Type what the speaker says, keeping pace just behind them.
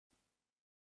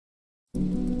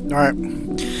Alright.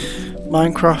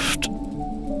 Minecraft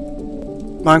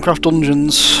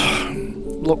Dungeons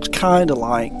looks kinda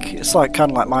like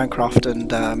kinda like Minecraft and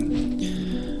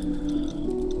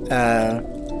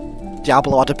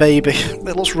Diablo had a baby.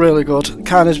 It looks really good.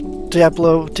 Kind of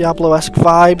Diablo-esque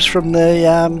vibes from the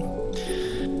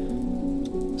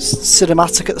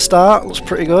cinematic at the start. Looks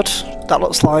pretty good. That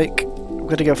looks like I'm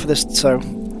gonna go for this. So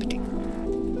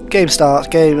game starts.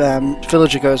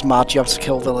 Villager goes mad. You have to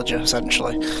kill villager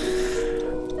essentially.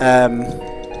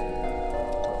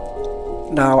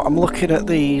 Now I'm looking at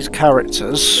these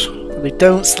characters. They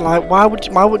don't like. Why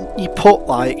wouldn't you put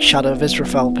like Shadow of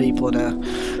Israfel people in here?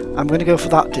 I'm going to go for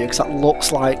that dude because that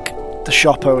looks like the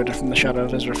shop owner from the Shadow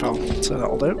of Israfel. So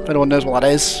that'll do. If anyone knows what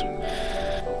that is,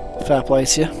 fair play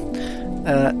to you.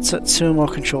 Two more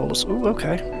controllers. Ooh,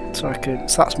 okay. So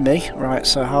that's me, right?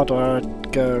 So how do I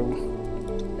go?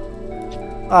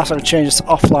 So I can change this to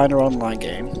offline or online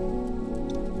game.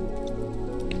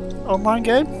 Online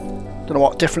game. Don't know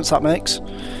what difference that makes.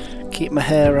 Keep my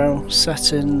hero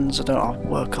settings. I don't know. I'll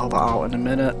work all that out in a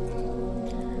minute.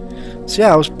 So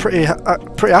yeah, I was pretty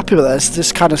happy with this.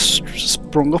 This kind of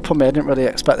sprung up on me. I didn't really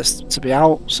expect this to be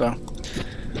out. So,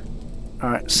 all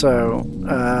right. So,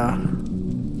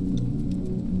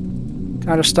 can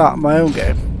I just start my own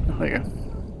game? There you go.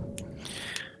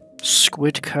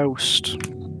 Squid Coast.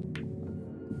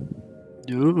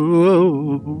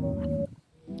 Ooh.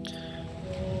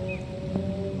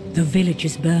 The village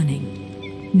is burning.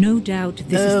 No doubt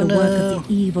this is the work of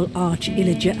the evil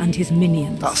Arch-Illager and his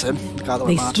minions. That's him. The guy that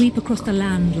They went mad. sweep across the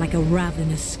land like a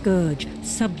ravenous scourge,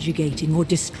 subjugating or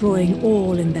destroying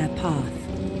all in their path.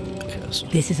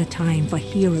 This is a time for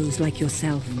heroes like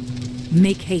yourself.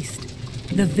 Make haste.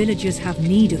 The villagers have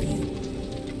need of you.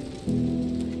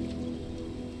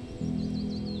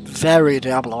 Very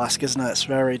Diablo-esque, isn't it? It's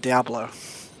very Diablo.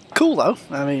 Cool though.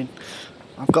 I mean,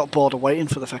 I've got bored of waiting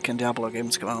for the fucking Diablo game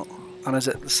to come out. And is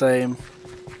it the same?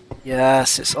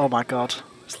 Yes, it's, oh my god.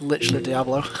 It's literally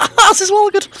Diablo. This is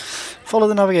well good. Follow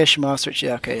the navigation bar switch.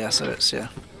 Yeah, okay, yeah, so it's, yeah.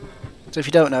 So if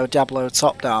you don't know, Diablo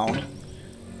top down.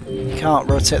 You can't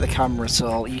rotate the camera at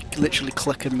all. You literally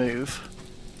click and move.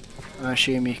 I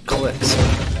assume you click, so.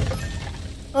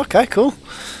 Okay, cool.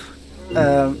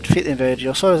 Defeat the invader.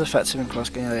 Your sword is effective in close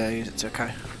game. Yeah, use it too,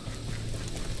 okay.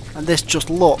 And this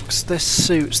just looks, this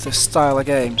suits this style of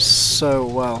game so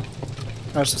well.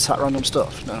 I just attack random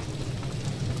stuff? No.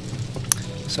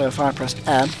 So if I press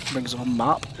M, it brings up a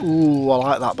map. Ooh, I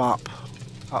like that map.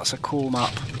 That's a cool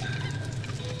map.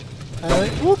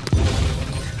 Whoop!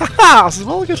 Haha! This is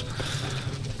well good!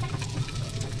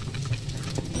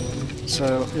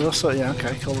 So, you also, yeah,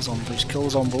 okay, kill the zombies. Kill the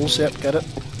zombies, yep, get it.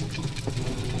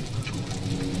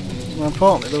 More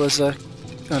importantly, there was a...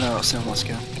 Oh no, that's the one, let's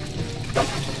go.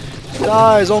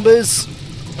 Die, zombies!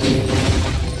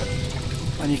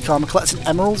 And you can't collecting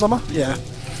emeralds, am I? Yeah.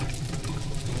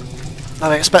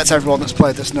 I expect everyone that's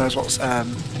played this knows what's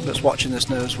that's watching this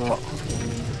knows what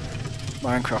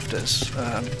Minecraft is.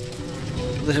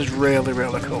 This is really,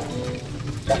 really cool.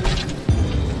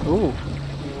 Ooh.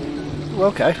 Ooh,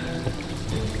 okay.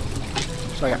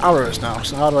 So I get arrows now.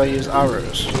 So how do I use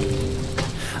arrows?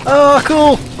 Oh,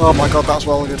 cool! Oh my god, that's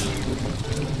well good.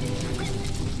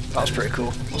 That's pretty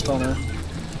cool. What's down here?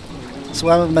 So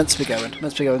where am I meant to be going?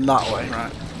 Meant to be going that way,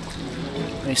 right?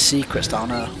 Any secrets down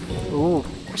there? Ooh,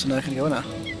 what's in there? Can you go in there?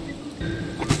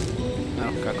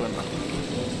 No, can't go in there.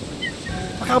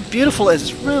 Look how beautiful it is.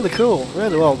 It's really cool.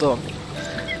 Really well done.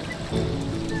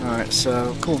 Alright,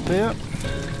 so come up here.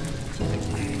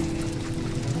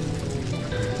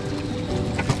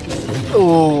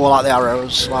 Ooh, I like the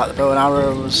arrows. I like the bow and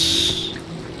arrows.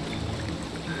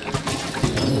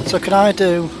 So can I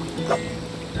do...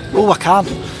 Oh, I can.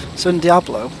 So in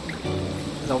Diablo,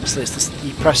 obviously it's this,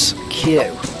 you press Q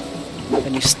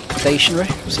and you're stationary,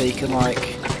 so you can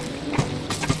like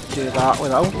do that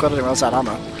without, oh god, I didn't realise I had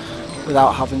ammo,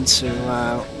 without having to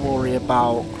worry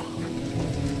about,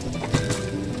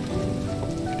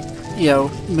 you know,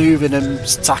 moving and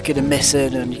attacking and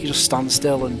missing, and you can just stand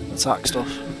still and attack stuff.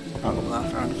 Right up there,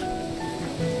 fair enough.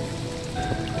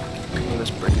 Look at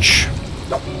this bridge.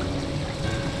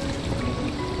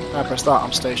 I press that,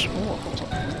 I'm stationed. Oh, what's that?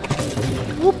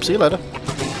 Whoop, see you later.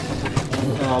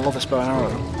 Oh, I love this bow and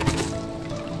arrow.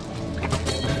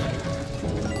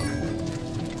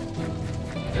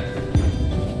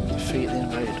 Defeat the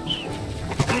invaders.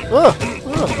 Oh,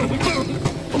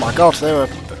 oh. Oh my god, they were a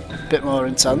bit more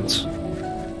intense.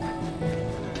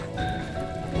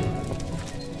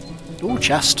 Ooh,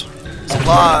 chest.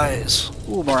 Supplies.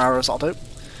 Ooh, more arrows, that'll do.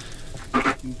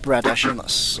 Bread, I assume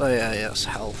that's... Oh yeah, yeah, it's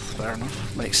health, fair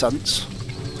enough. Makes sense.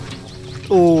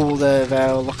 Oh, there we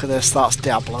go. Look at this. That's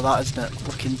Diablo, that isn't it?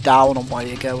 Looking down on where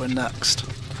you're going next.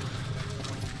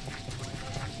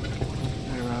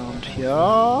 Around here.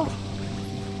 I'm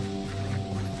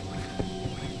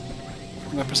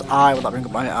gonna press I. Will that bring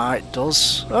up my eye? It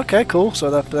does. Okay, cool. So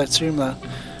they're two there.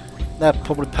 They're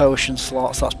probably potion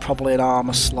slots. That's probably an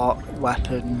armor slot.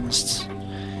 Weapons.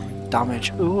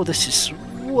 Damage. Ooh, this is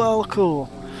well cool.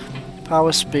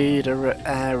 Power, speed,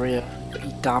 area,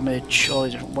 damage, all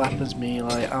these different weapons,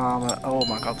 melee, armor. Oh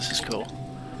my god, this is cool.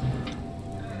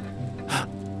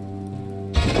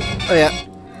 Oh yeah.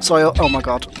 So oh my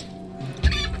god.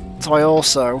 So I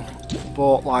also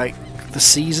bought like the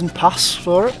season pass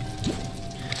for it.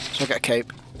 So I get a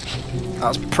cape.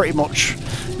 That's pretty much.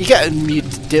 You get a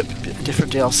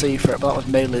different DLC for it, but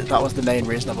that was the main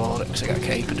reason I bought it, because I got a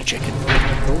cape and a chicken.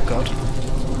 Oh god.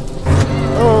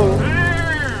 Oh.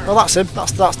 Oh, that's him.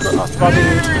 That's the bad dude.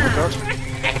 Oh god.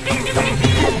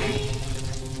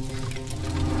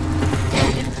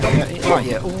 Yeah, right,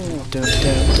 yeah. Ooh, dun.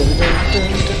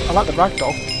 I like the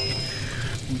ragdoll.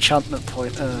 Enchantment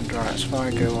point earned. Right, so if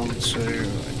I go on to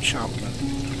enchantment.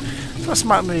 First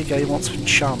item you get, you want to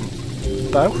enchant.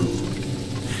 Bow.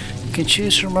 You can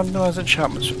choose from randomised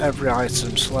enchantments for every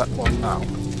item. Select one now.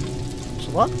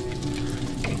 Select.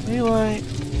 Melee.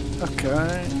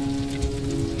 Okay.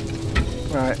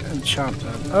 Right,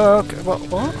 enchantment. Oh, okay.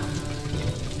 What?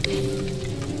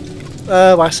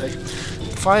 Oh, I see.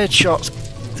 Fired shots.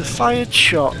 The fired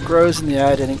shot grows in the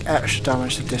air, dealing extra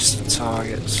damage to distant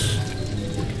targets.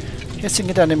 Hitting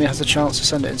an enemy has a chance to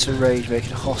send it into rage,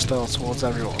 making it hostile towards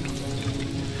everyone.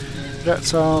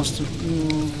 Projectiles to...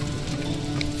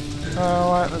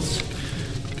 Oh, right, there's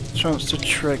a chance to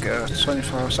trigger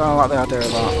 24 hours. I like the idea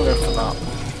of that. We'll go for that.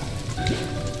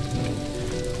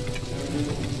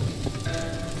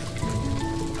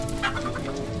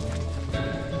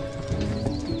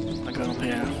 I'm going up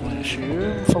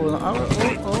here. Follow that arrow.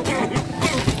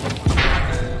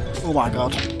 Oh my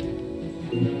god.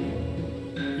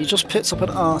 You just picked up an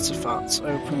artifact.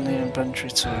 Open the inventory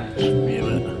to view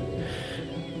it.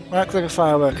 Right click a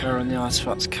firework arrow in the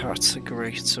artifact's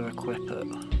category to equip it.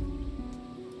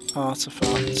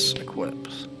 Artifacts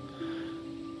equipped.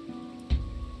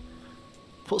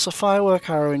 Puts a firework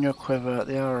arrow in your quiver,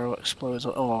 the arrow explodes.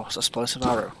 Oh, it's an explosive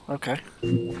arrow. Okay.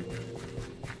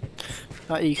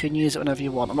 You can use it whenever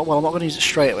you want. I'm not going to use it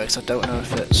straight away because I don't know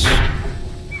if it's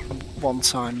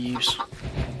one-time use.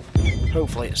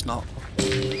 Hopefully it's not.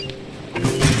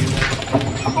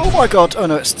 Oh my god! Oh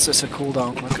no, it's a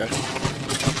cooldown. Okay.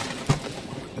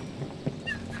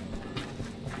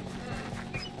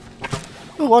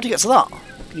 Oh, how do you get to that?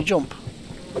 Can you jump?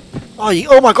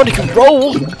 Oh my god, you can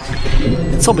roll!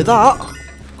 Tell me that!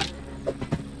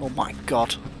 Oh my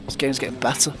god, this game's getting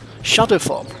better. Shadow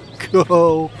form.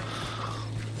 Go!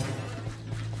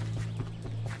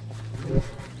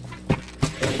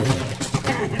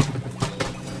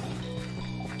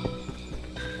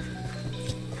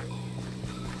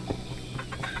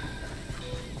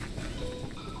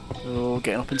 Oh,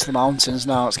 getting up into the mountains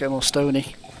now, it's getting more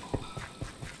stony.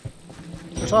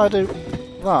 If I do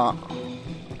that...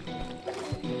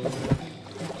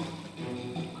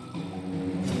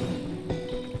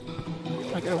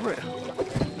 I get over it.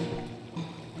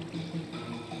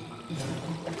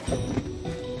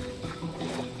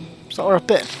 Is that where I've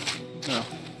been? No.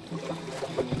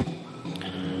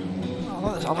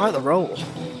 Oh, I like the roll.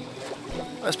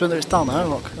 Let's bring this down now,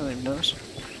 look, I didn't even notice.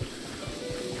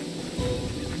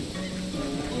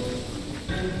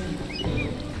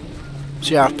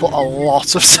 So yeah, I've put a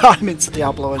lot of time into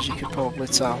Diablo, as you could probably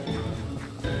tell.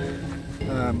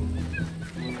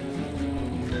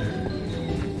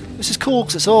 This is cool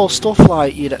because it's all stuff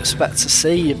like you'd expect to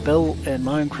see built in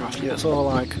Minecraft. It's all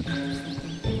like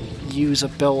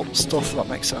user-built stuff, if that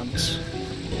makes sense.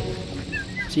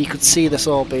 So you could see this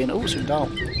all being... Oh, zoomed out.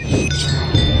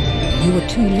 You were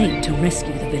too late to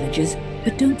rescue the villagers,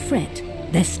 but don't fret.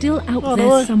 They're still out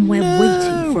there somewhere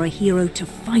waiting for a hero to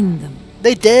find them.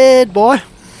 They did, boy!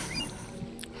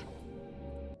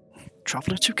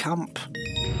 Traveller to camp.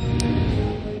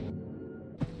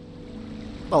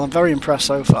 Well, I'm very impressed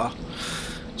so far.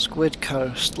 Squid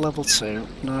Coast, level 2.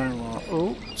 No more.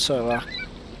 Oh, so,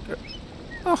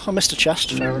 oh, I missed a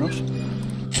chest, fair enough.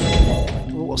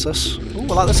 Oh, what's this? Oh,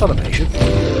 I like this animation.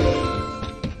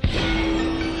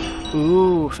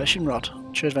 Ooh, fishing rod.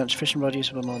 True adventure, fishing rod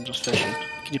usable more than just fishing.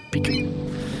 Can you peek him?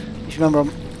 If you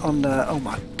remember on oh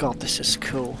my god, this is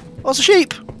cool. Oh, it's a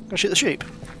sheep! Go shoot the sheep.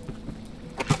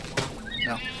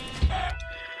 No.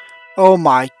 Oh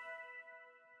my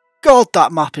god,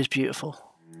 that map is beautiful.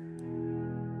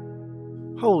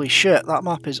 Holy shit, that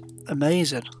map is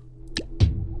amazing.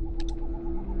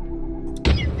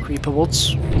 Creeper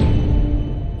Woods.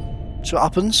 See what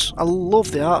happens. I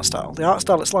love the art style. The art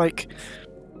style, it's like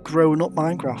grown up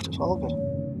Minecraft. It's all good.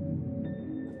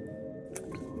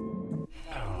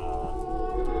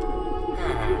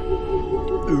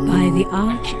 By the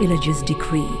Arch-Illager's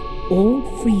decree, all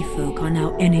free folk are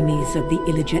now enemies of the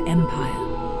Illager Empire.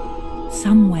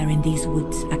 Somewhere in these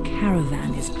woods, a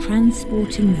caravan is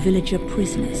transporting villager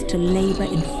prisoners to labor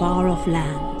in far-off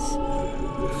lands.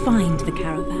 Find the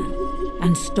caravan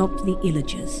and stop the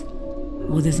Illagers,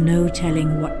 or there's no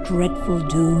telling what dreadful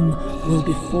doom will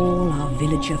befall our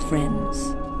villager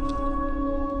friends.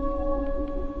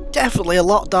 Definitely a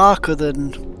lot darker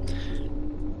than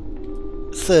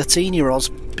 13-year-olds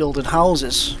building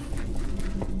houses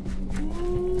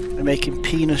and making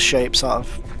penis shapes out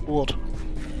of wood.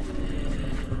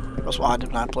 That's what I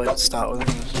did when I played at the start with it.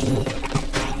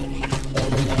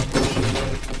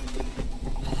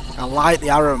 I like the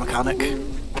arrow mechanic.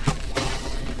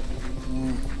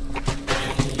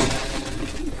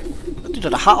 I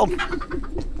did a hat on.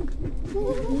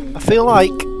 I feel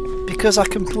like because I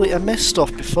missed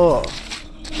stuff before.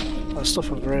 That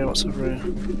stuff over here, what's over here?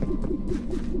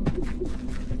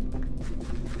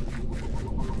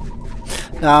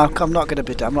 No, I'm not gonna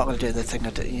do the thing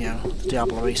I did, you know, the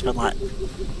Diablo where you spend like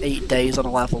 8 days on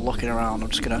a level looking around. I'm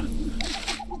just gonna,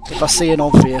 if I see an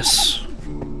obvious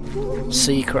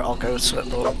secret, I'll go to it,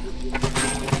 but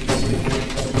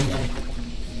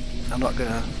I'm not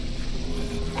gonna.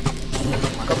 Oh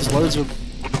my god, there's loads of them.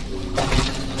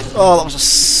 Oh, that was a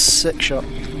sick shot.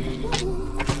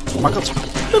 Oh my god,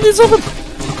 there's millions of them!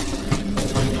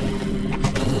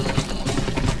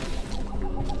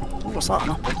 What's that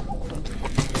happen?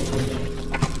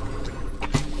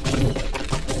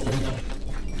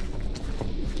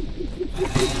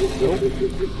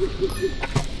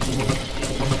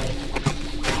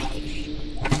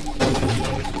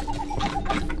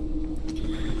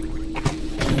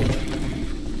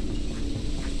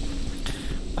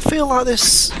 I feel like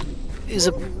this is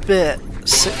a bit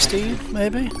 16,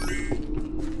 maybe?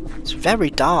 It's very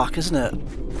dark, isn't it?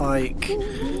 Like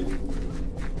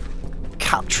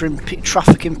capturing,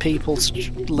 trafficking people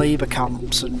to labour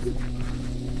camps, and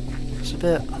it's a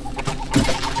bit.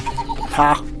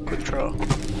 Ha! Quick draw.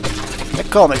 They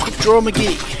call me Quick Draw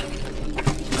McGee.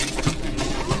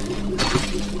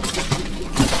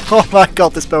 Oh my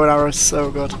god, this bow and arrow is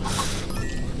so good.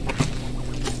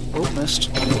 Oh, missed.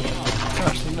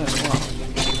 Actually missed, wow.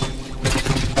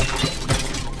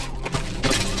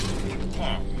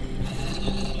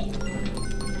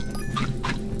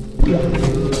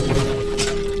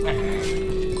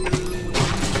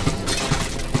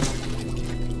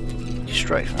 You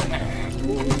straight from me.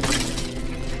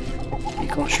 You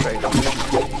can't straight from me.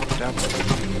 Down.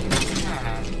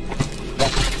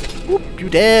 Whoop, you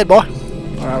dead, boy.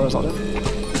 Alright, where's that then?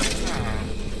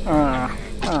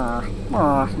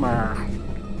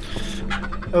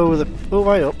 Oh,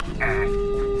 way up.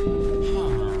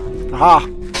 Aha!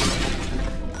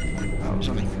 That was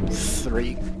only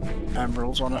 3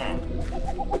 emeralds on it.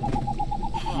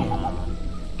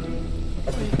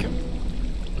 There you go.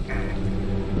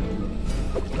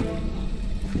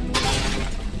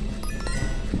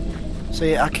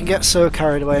 See, I can get so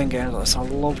carried away in games like this. I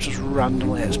love just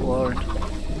randomly exploring.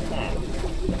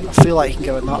 I feel like you can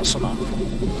go in that somehow.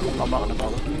 I'm not gonna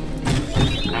bother.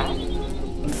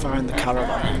 Find the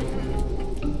caravan.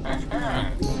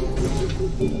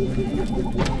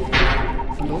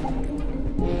 Oh,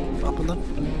 what happened then?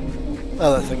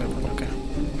 Oh, that thing opened, okay.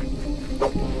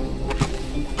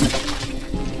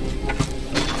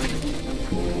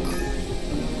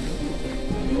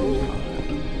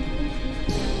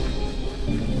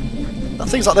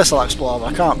 Things like this I'll explore,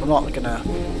 but I'm not gonna.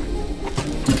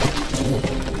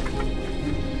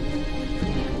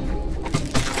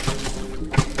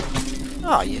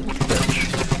 Ah, you little bitch.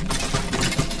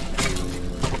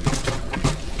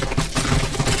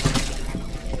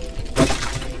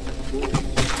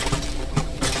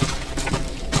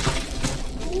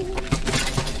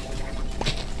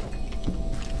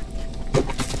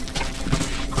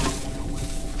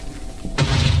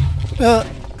 Oh!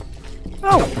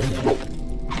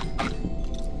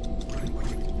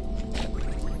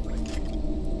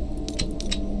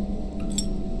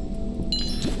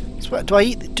 So do I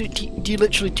eat? Do you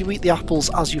literally eat the apples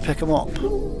as you pick them up?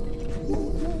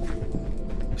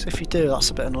 Because if you do, that's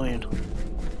a bit annoying.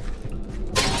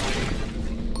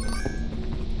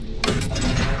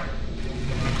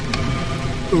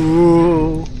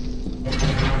 Ooh.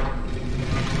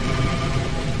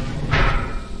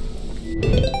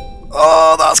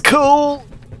 Oh, that's cool!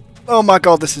 Oh my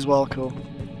god, this is well cool.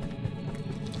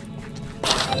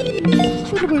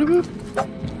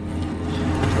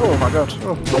 Oh my god.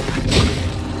 Oh.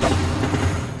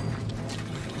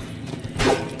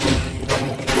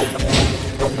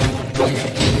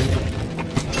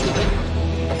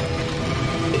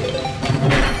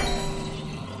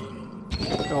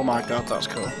 Oh my god, that's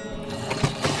cool.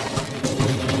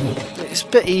 It's a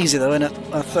bit easy though, isn't it?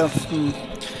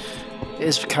 It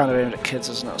is kind of aimed at kids,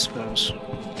 isn't it, I suppose?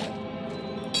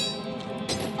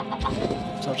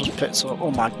 So I've just picked some up.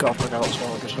 Oh my god, look how that's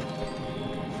well good.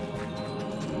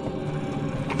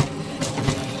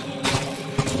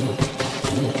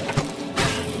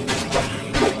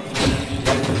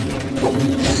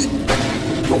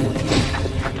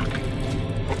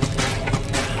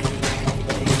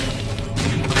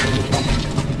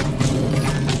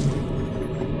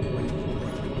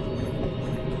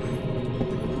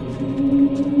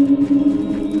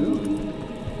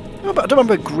 I don't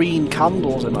remember green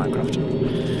candles in Minecraft.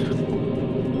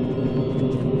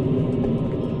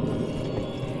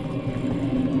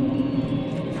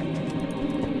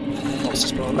 What's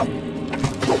this problem?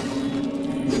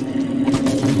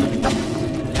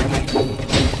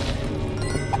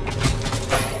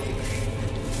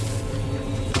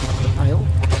 Aisle.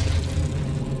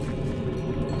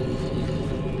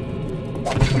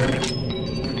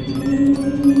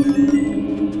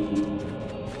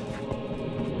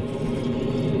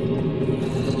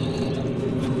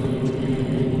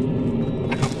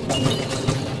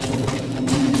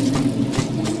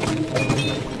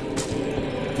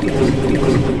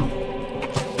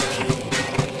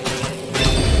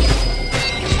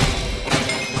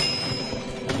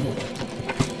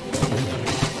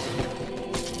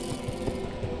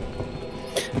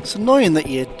 It's annoying that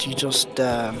you just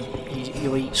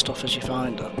you eat stuff as you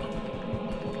find it.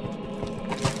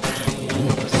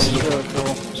 This is really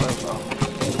cool so far.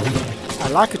 I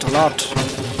like it a lot.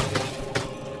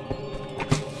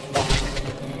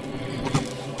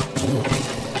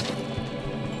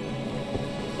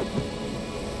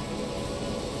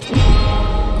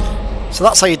 So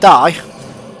that's how you die.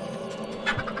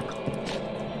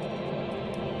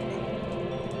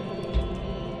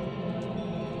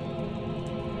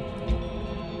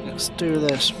 Let's do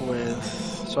this with...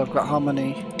 So I've got how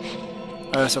many?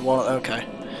 Oh, so one, okay.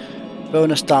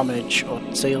 Bonus damage, or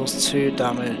deals 2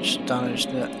 damage, no,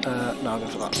 I'll go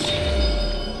for that.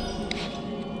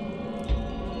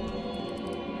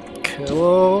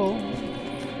 Cool.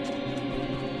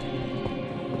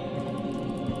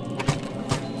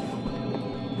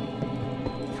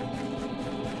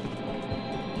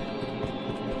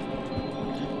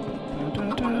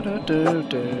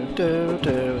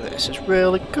 This is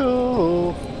really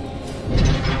cool.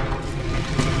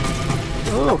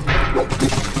 Oh.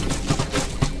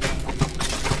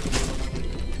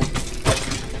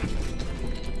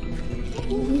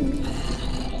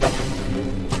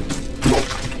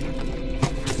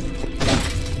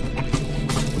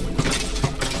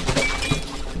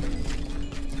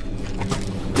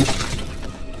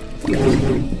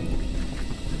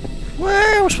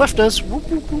 Wow, Swifters! Whoop,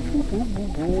 whoop, whoop, whoop, whoop,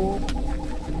 whoop, whoop.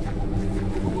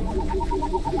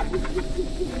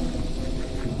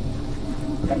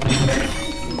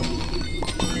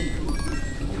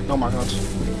 Oh my god.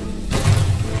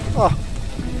 Oh.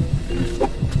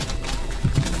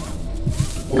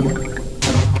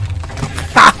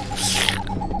 Ha!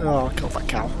 Oh, I killed that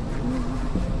cow.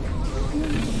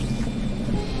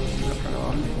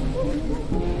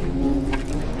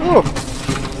 Oh!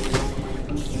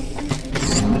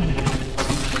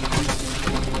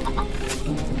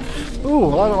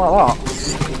 Ooh, I don't like that.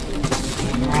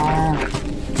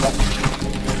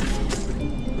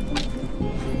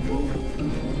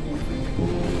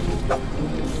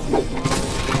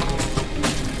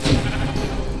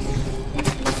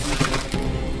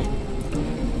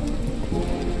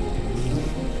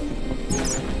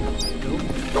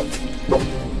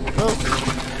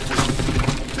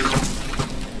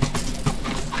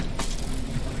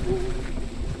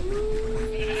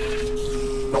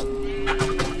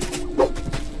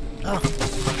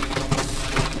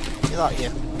 That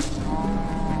here.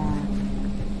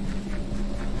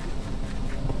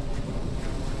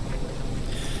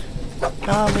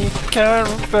 Call me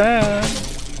caravan.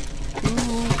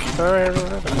 Ooh,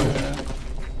 caravan.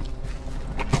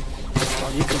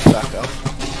 Well, you can back off.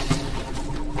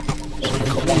 So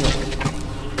come on.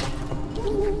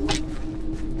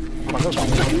 Oh my God,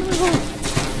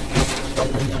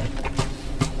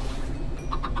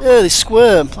 yeah, they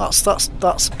squirm. That's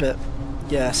a bit.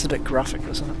 Yeah, it's a bit graphic,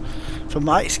 isn't it? For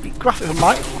my graphic for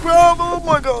my oh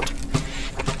my god!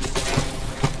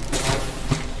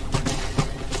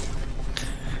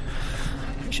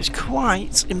 Which is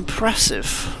quite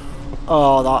impressive.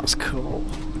 Oh, that's cool.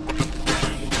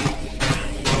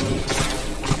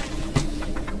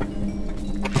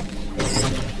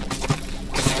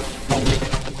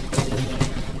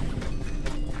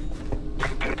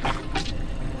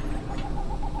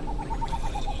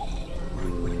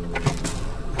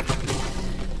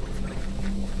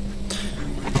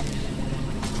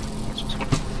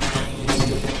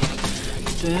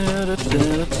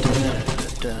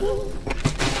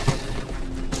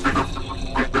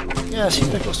 Yes, you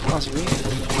pick up some massive meat.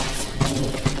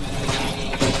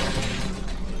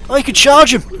 Oh, you can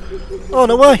charge him! Oh,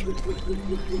 no way!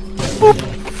 Boop!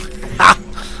 Ha!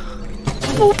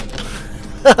 Boop!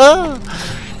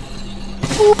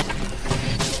 Boop!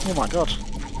 Oh my god.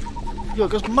 Yo,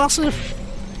 it goes massive!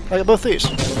 I got both these.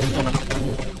 Oh, no.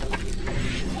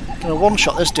 Gonna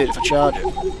one-shot this dude if I charge it.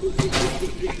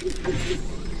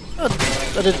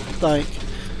 I did like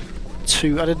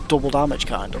I did double damage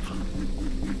kind of.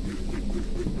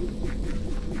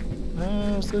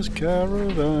 There's this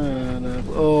caravan.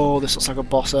 Oh, this looks like a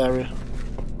boss area.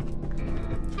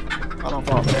 I don't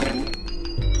know.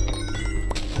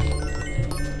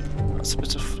 That's a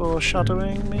bit of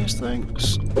foreshadowing, these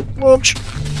things. Launch!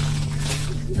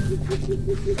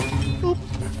 Oop.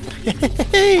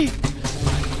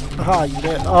 Aha, you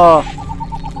did. Oh.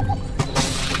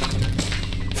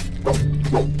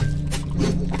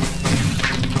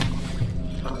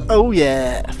 Oh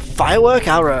yeah, firework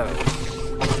arrow.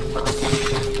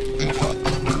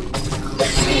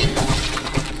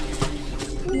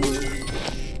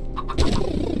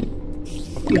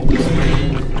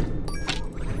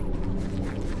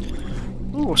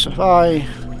 Ooh, so if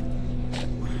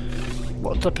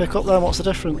what did I pick up then? What's the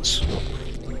difference?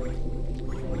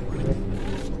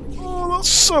 Oh, that's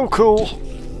so cool.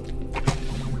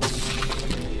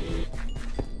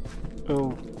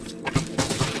 Oh.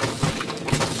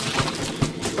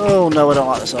 Oh no, I don't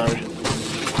like this area.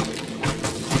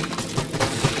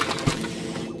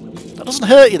 That doesn't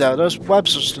hurt you though, those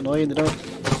webs are just annoying, they don't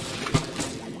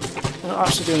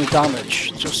actually do any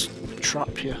damage, they just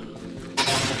trap you.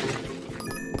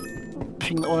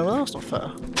 Ping that one over there, that's not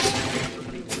fair.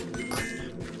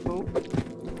 Oh.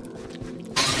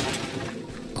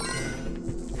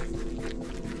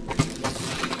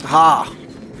 Aha!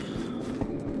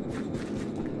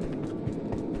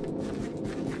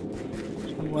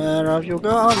 Where have you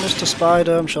gone, Mr.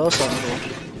 Spider? I'm sure that's one.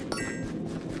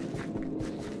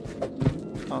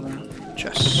 On a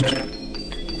chest.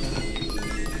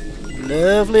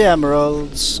 Lovely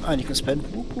emeralds. And you can spin.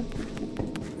 Whoop, whoop, whoop, whoop.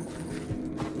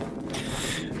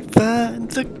 Find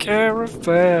the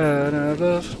caravan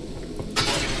above.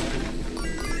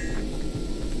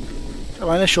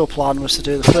 My initial plan was to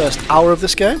do the first hour of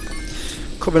this game.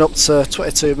 Coming up to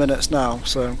 22 minutes now,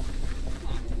 so.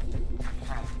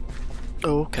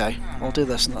 Oh, okay, I'll do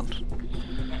this then.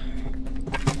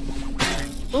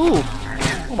 Ooh!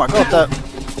 Oh my god, that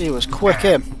he was quick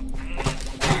in.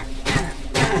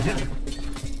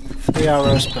 3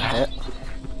 arrows per hit.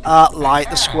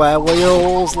 Like the square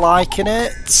wheels, liking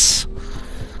it.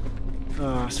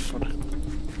 Oh, it's funny.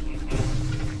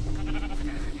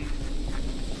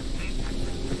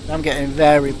 I'm getting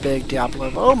very big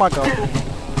Diablo. Oh my god.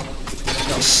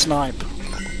 Got a snipe.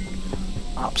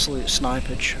 Absolute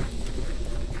snipage.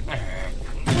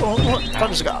 Oh, what? That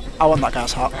just got. I want that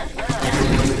guy's hat.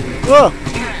 Whoa!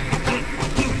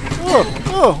 Oh!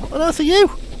 Oh! What on earth are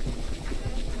you?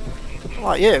 I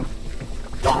like you.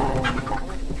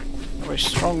 Very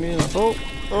strong, you know. Oh!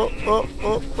 Oh! Oh!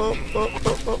 Oh! Oh! Oh!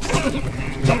 Oh! Oh!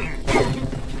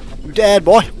 You're dead,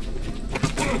 boy!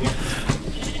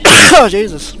 Oh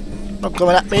Jesus! Not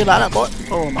coming at me like that, boy!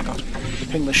 Oh my god!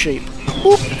 Ping the sheep.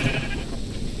 Whoop.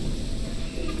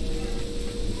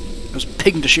 Just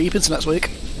pinged a sheep into next week.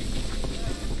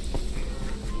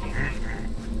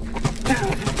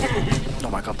 Oh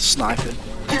my god, sniping.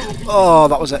 Oh,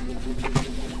 that was it.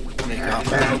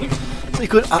 You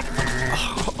could. Oh,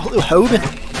 they were homing.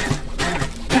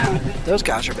 Those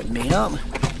guys are a bit mean, aren't they?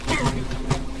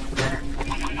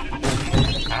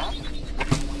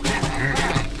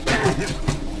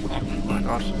 Oh my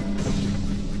god.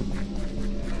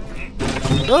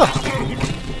 Oh!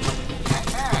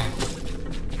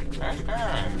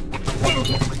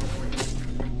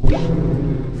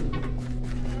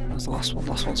 That's the last one.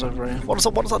 Last one's over here. What does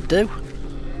that do?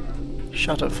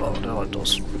 Shadow fall. I don't know what it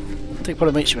does. I think it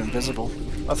probably makes you invisible.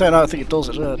 I don't think it does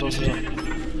it. Yeah, it does it.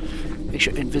 Makes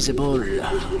you invisible.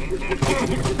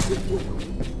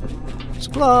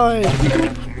 Supply.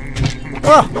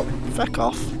 Ah, feck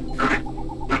off.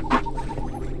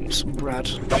 Some bread.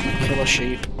 Kill a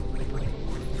sheep.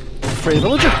 Free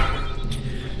villager.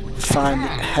 Find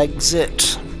the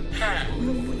exit.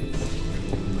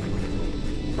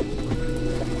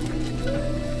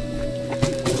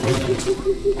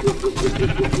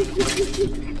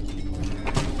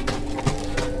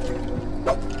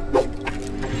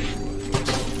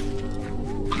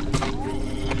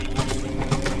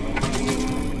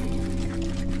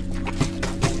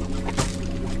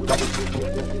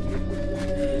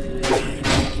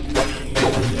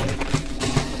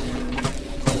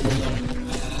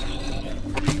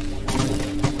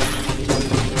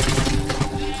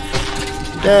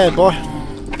 Dead, boy.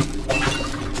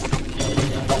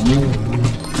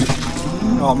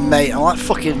 Oh, mate, I'm like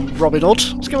fucking Robin Hood.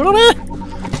 What's going on here?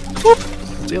 Whoop.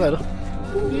 See you later.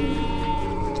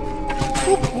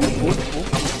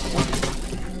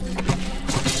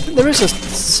 There is a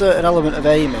certain element of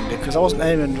aiming because I wasn't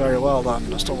aiming very well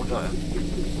then. I still got it.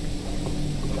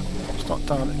 It's not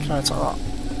down. Can I attack that?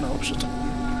 No, it's just a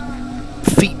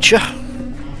feature.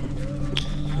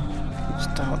 It's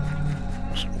down.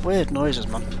 It's weird noises,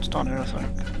 man. It's down here, I think.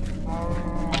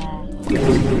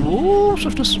 Ooh,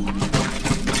 swiftness.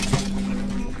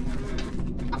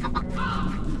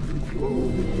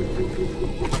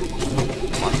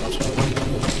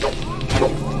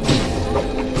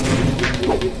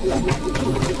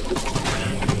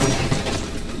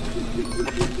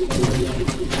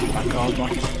 My God,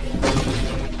 man.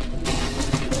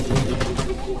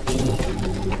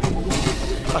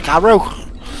 Like arrow!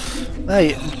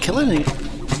 Mate, I'm killing you.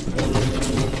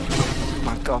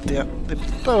 My God, the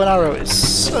bow and arrow is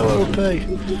so OP.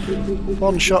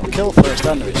 One shot kill first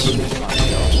enemies. My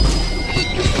God.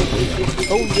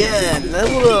 Oh yeah,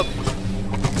 level up!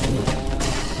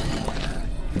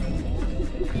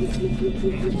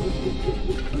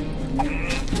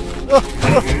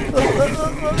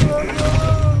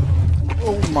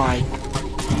 Oh my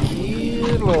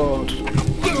dear Lord.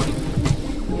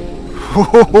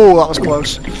 Oh, that was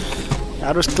close.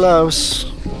 That was close.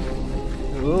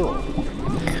 Ooh.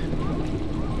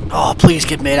 Oh, please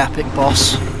give me an epic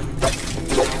boss.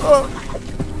 Oh.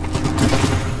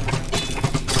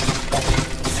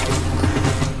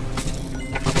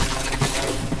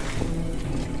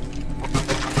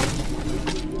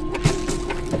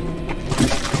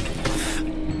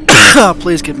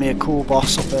 Please give me a cool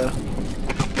boss up there.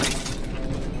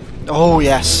 Oh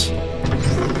yes.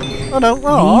 Oh no.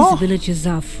 Aww. These villages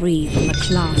are free from the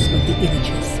clasp of the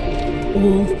Illagers.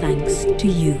 All thanks to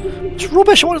you. It's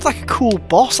rubbish. I wanted like a cool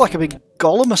boss, like a big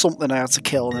golem or something I had to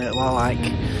kill in it. Well,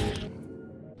 like,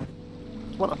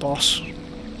 what a boss.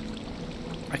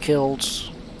 I killed.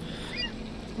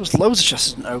 There was loads of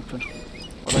chests didn't open.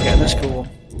 What am I getting this cool one?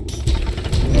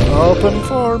 Open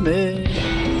for me.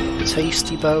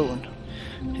 Tasty bone.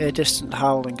 Hear distant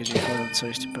howling as you heard the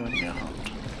tasty bone in your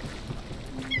hand.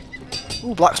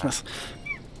 Ooh, blacksmith.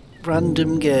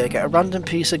 Random gear. Get a random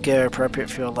piece of gear appropriate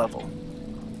for your level.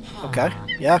 Okay.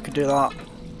 Yeah, I can do that.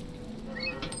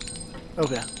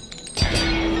 Okay.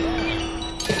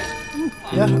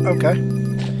 Yeah, okay.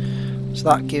 So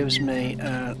that gives me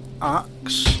an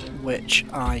axe, which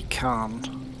I can.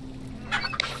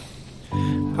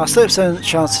 Has 30%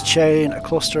 chance to chain a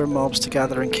cluster of mobs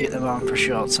together and keep them on for a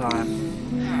short time.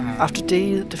 After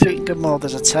defeating a mob,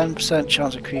 there's a 10%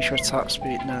 chance to increase your attack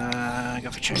speed. Nah, go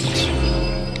for chains.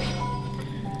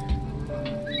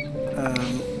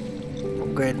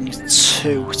 Upgrade needs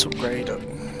 2 to upgrade it.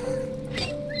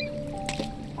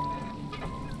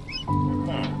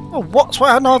 Oh, what's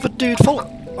why I know I have a dude full?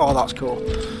 Oh, that's cool.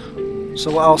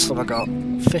 So what else have I got?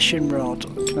 Fishing rod.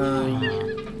 Can I?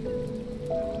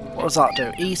 What does that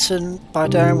do? Eaten by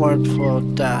downward for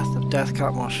death. The death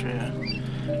cat mushroom.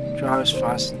 Drives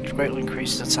fast. Greatly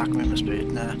increases attack movement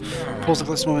speed. Nah. Pulls the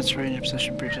glistening moment to range of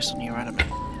position brief just on your enemy.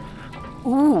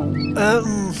 Ooh.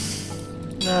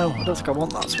 No, I don't think I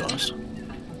want that, to be honest.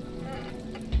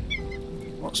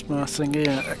 What's my thing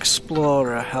here?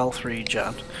 Explorer health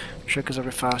regen. Triggers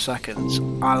every 5 seconds.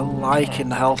 I like in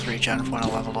the health regen when I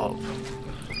level up.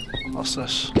 What's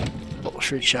this?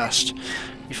 Luxury chest.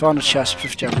 You found a chest with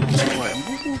 50 emeralds.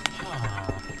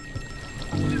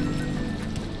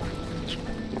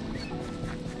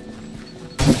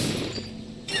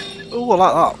 Oh, I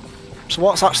like that. So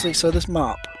what's actually, so this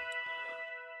map.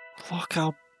 Look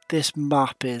how this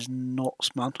map is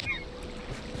nuts, man.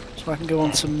 So I can go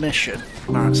on to mission.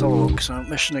 Alright, let's have a look. So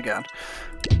mission again.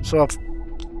 So I've...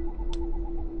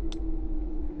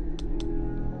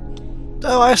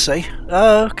 Oh, I see.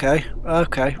 Oh, okay.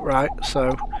 Okay, right.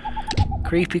 So,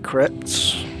 creepy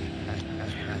crypts.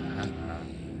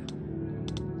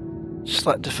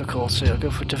 Select difficulty. I'll go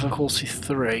for difficulty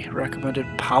 3. Recommended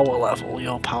power level.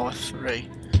 Your power 3.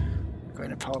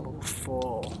 Going to power level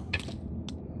 4.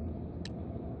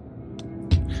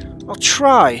 I'll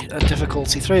try a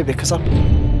difficulty 3 because I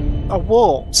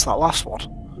waltzed that last one.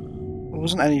 There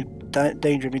wasn't any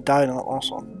danger of me dying on that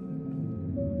last one.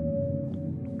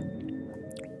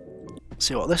 Let's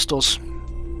see what this does.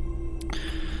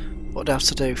 What do I have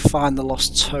to do? Find the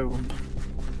lost tome.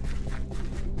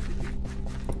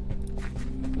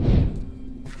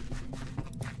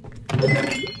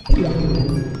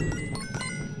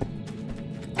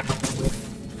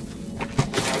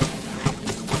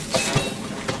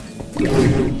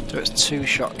 So it's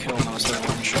 2-shot kill now instead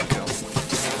of 1-shot kill.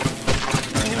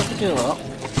 Yeah, I can do that.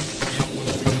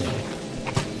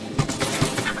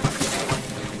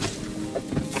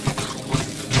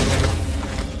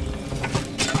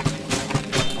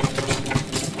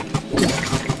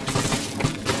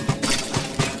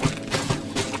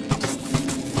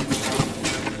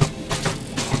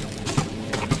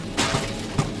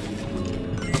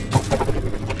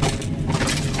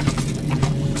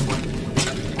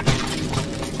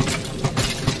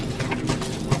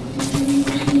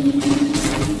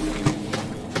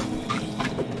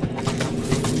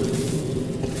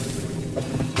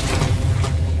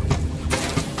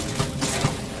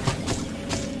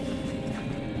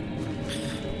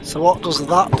 So what does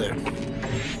that do?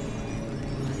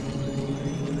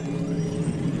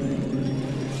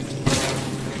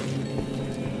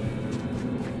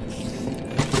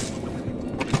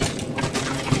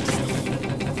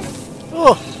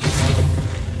 Oh!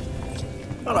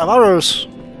 I don't have arrows!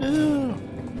 Yeah.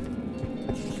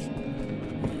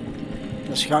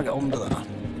 Guess you can't get under there.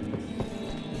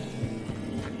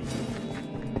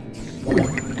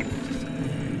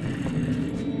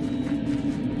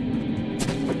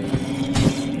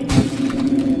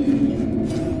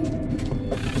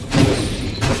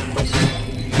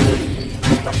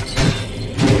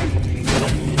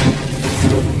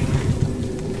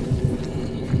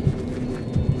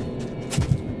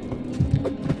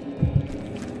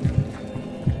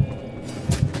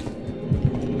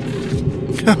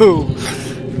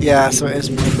 Yeah, so it is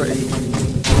pretty...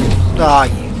 Ah,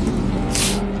 you...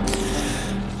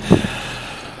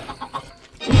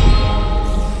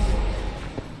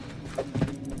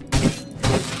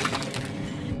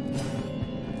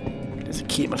 Just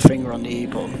keep my finger on the E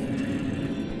button.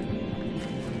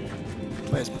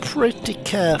 Plays pretty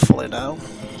carefully now.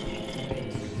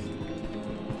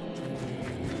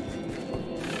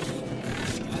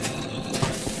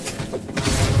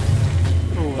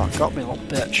 Oh, that got me, little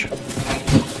bitch.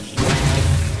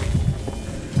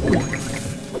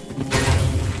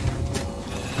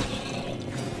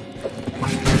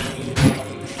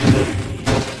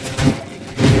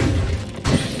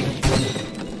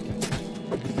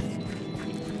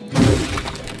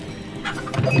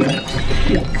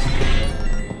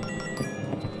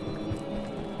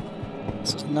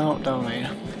 This is not down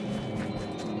here.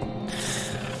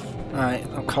 Right,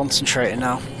 I'm concentrating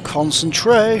now.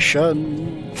 Concentration!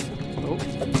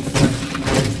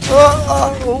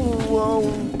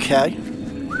 Oh, okay.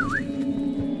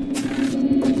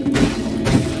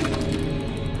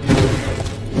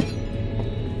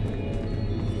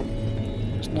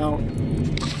 There's no...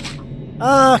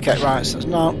 okay, right, so there's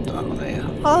no down here.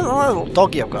 Oh, a little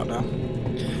doggy I've got now.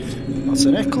 That's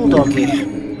an ickle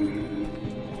doggy.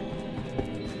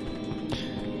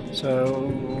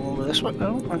 So, this way?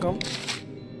 No, hang on.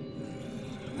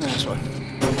 This way.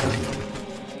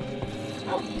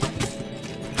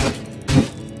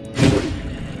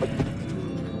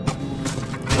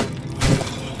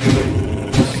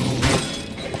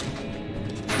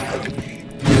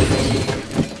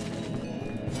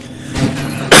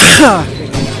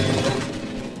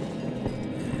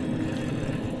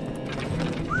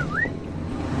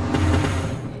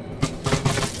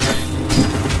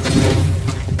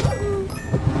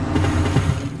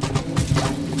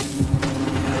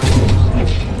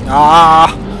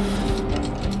 Ah!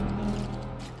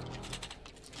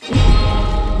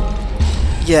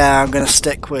 Yeah, I'm gonna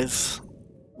stick with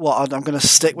what I'm gonna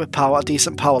stick with power, a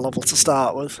decent power level to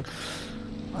start with,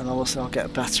 and obviously I'll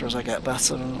get better as I get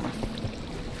better.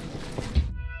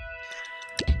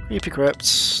 Creepy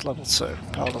Crypts, level 2,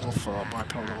 power level 4, by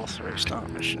power level 3, start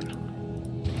mission.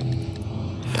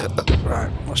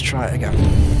 Right, let's try it again.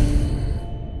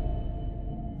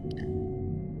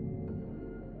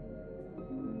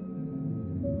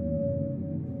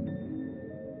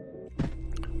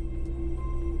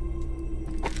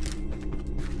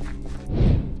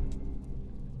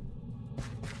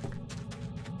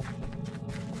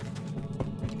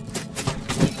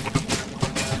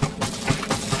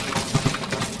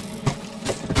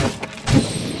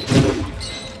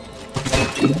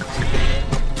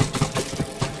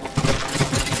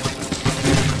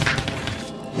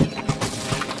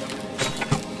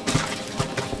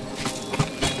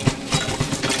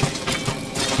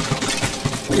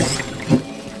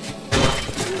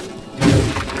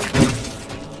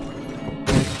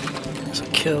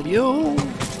 Kill you.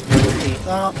 Eat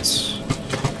that.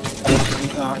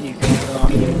 Eat that. You can eat that.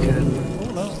 You can.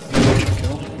 Oh no!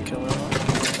 Kill that.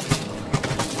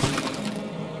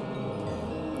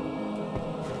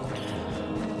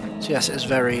 So yes, it is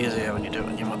very easy when you do it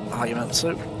when how you meant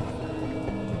to.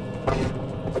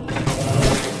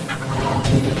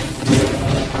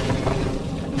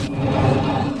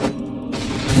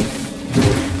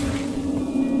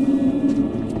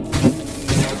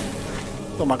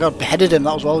 Oh my god, beheaded him,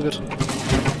 that was well good.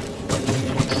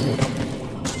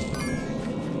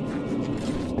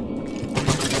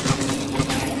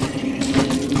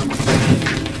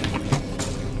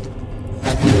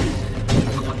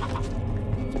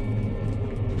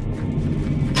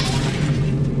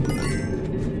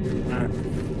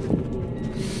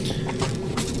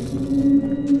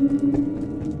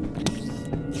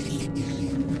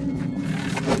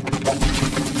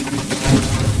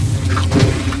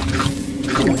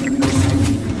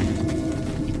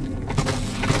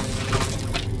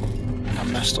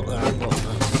 Up there a little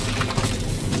bit.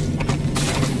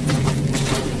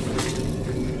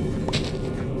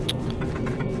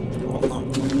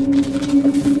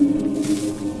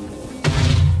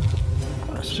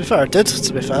 To be fair, it did.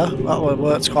 To be fair, that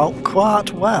worked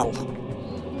quite well.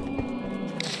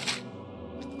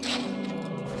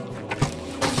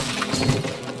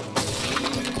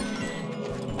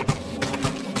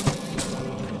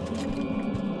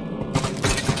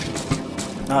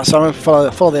 Alright, so I'm going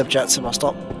to follow the objective. I'll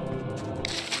stop.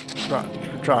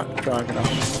 Driving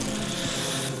off.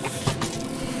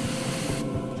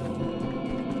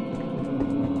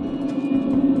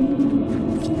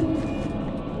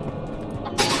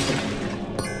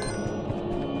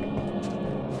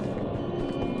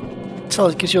 So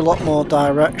it gives you a lot more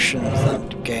direction than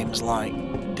games like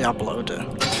Diablo do.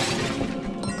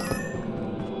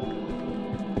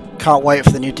 Can't wait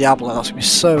for the new Diablo. That's going to be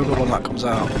so good when that comes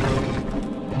out.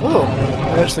 Oh,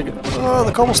 actually, oh,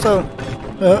 the cobblestone.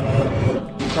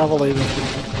 Gravel even.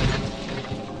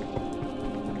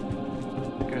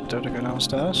 Good, don't go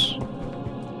downstairs.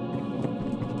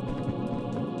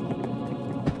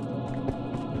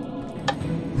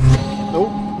 Oh,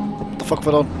 what the fuck have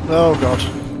I done? Oh god.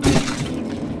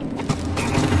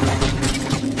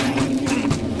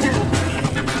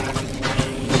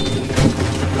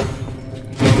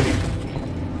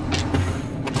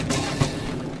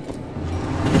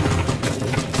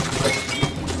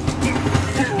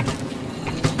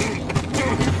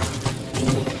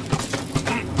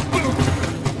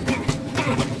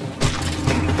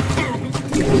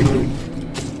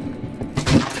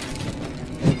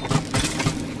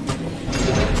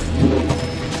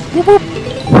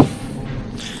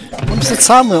 What's the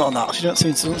time limit on that? She don't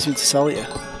seem to sell you.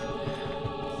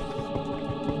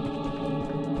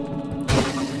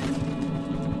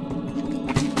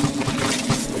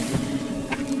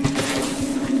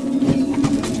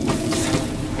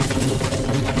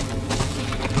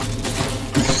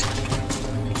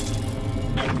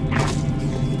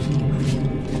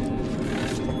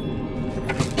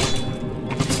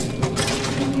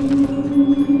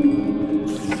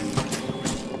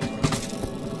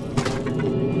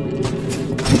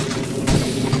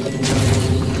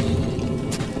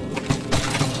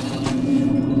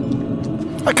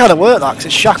 That kind of worked, that, because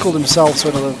it shackled himself to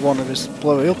another one of his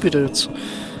blowy uppy dudes.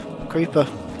 Creeper.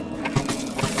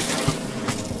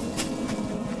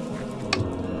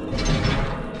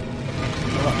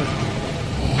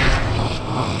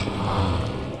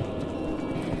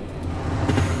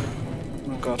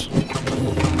 Oh god.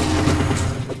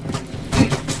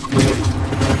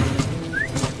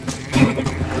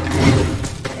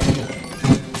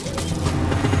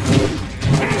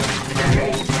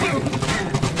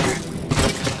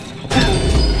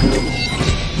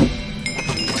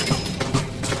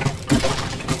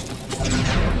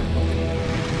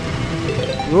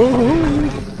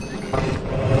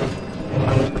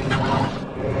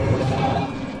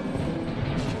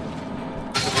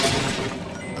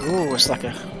 Ooh, it's like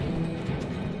a.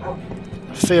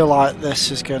 I feel like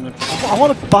this is gonna. I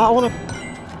want a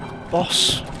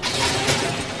boss.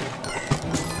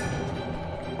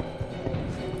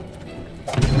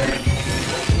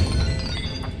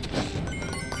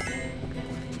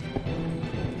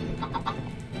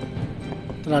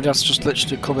 Then I just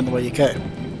literally come in the way you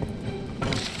came.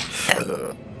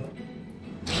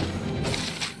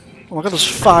 Oh my god, there's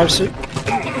 5 suit.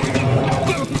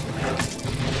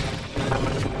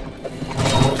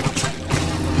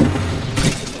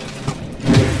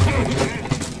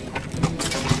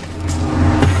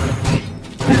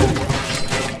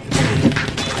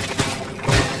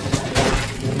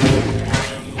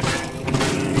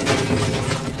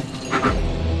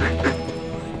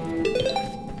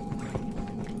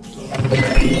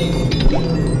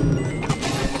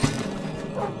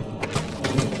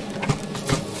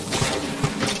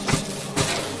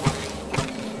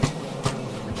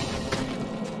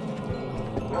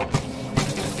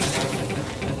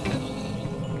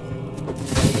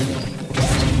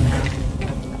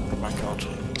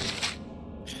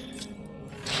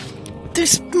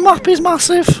 map is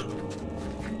massive.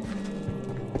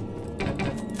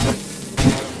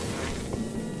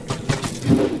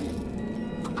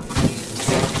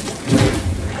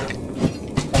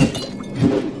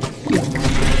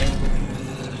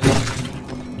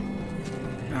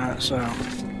 Alright, so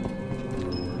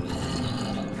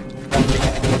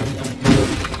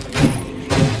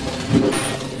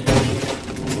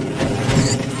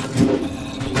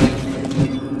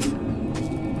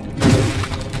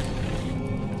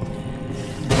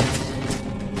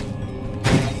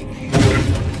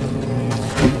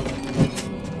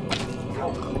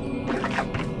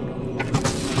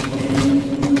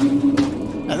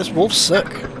this wolf's sick.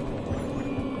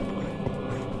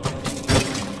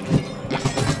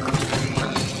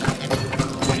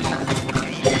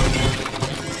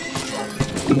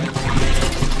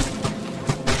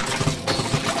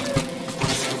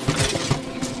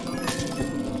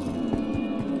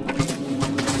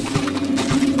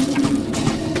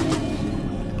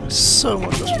 So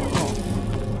much as well.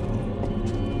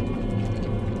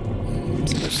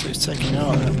 This is taking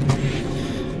out of it.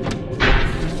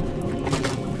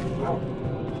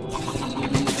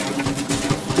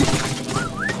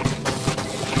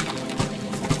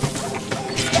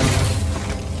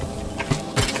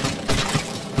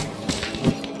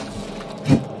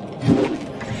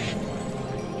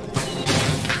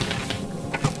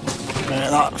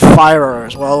 That fire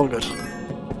as well, good.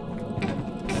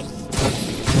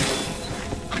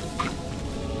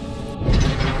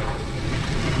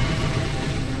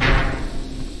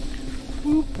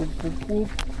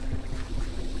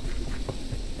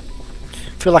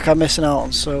 I feel like I'm missing out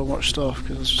on so much stuff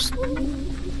because it's just.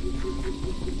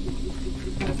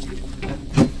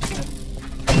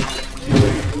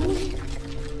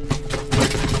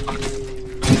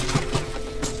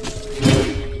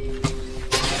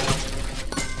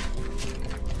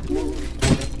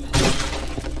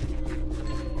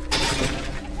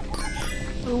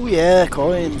 Oh yeah,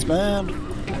 coins, man.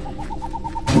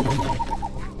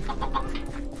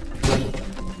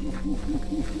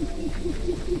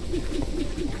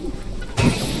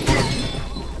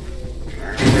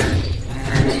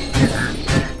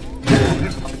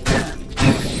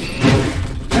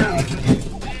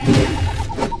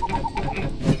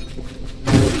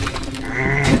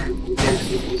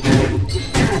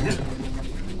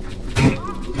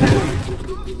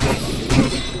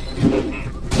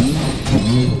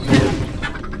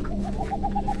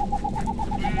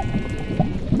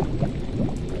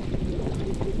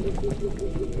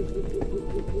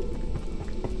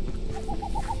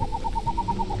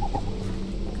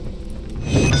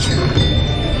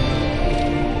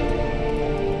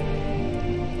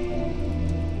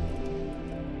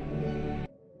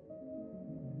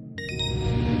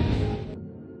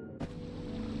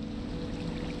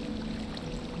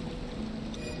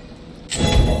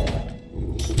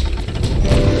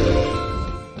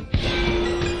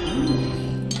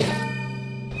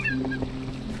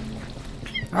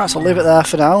 Alright, so I'll leave it there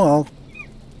for now. I'll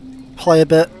play a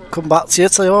bit, come back to you,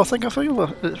 tell you what I think. I think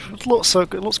it looks so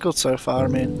good. It looks good so far. I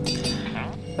mean,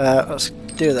 let's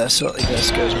do this. So this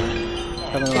goes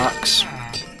and an axe.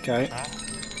 Okay.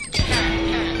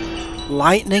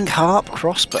 Lightning harp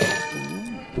crossbow.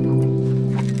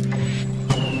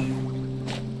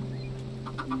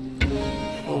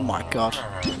 Oh my god.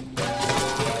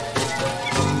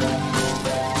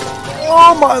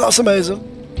 Oh my, that's amazing.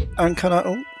 And can I?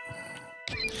 Oh.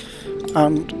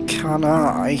 And can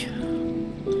I?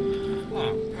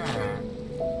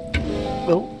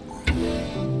 Oh.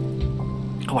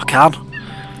 Oh, I can.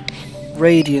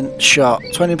 Radiant shot.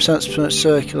 20%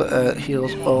 circular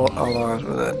heals all allies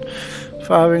with it.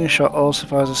 Firing shot also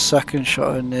fires a second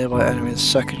shot at a nearby enemy. The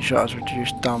second shot has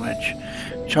reduced damage.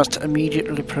 Chance to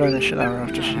immediately replenish an arrow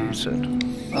after shooting.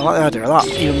 I like the idea of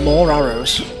that. Even more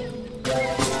arrows.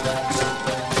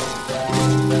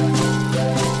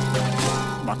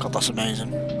 That's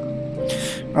amazing.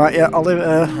 Right, yeah, I'll leave it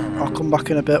here. I'll come back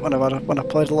in a bit when I've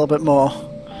played a little bit more.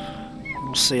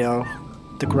 We'll see how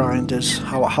the grind is,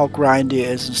 how grindy it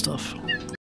is and stuff.